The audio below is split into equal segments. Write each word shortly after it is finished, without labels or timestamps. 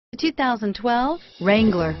2012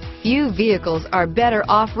 Wrangler. Few vehicles are better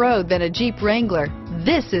off-road than a Jeep Wrangler.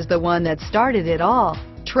 This is the one that started it all.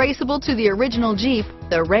 Traceable to the original Jeep,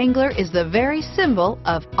 the Wrangler is the very symbol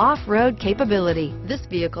of off-road capability. This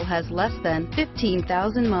vehicle has less than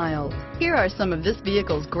 15,000 miles. Here are some of this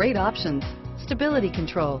vehicle's great options: stability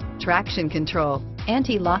control, traction control,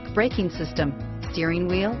 anti-lock braking system, steering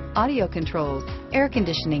wheel audio controls, air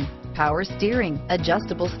conditioning, power steering,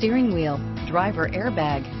 adjustable steering wheel, driver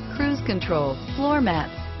airbag, cruise control, floor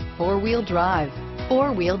mats, four-wheel drive,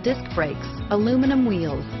 four-wheel disc brakes, aluminum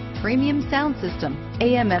wheels, premium sound system,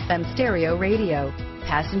 AM/FM stereo radio,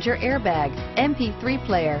 passenger airbag, MP3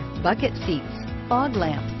 player, bucket seats, fog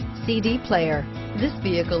lamps, CD player. This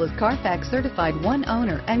vehicle is Carfax certified one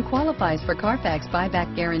owner and qualifies for Carfax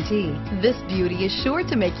buyback guarantee. This beauty is sure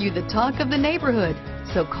to make you the talk of the neighborhood.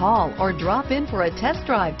 So call or drop in for a test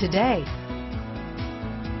drive today.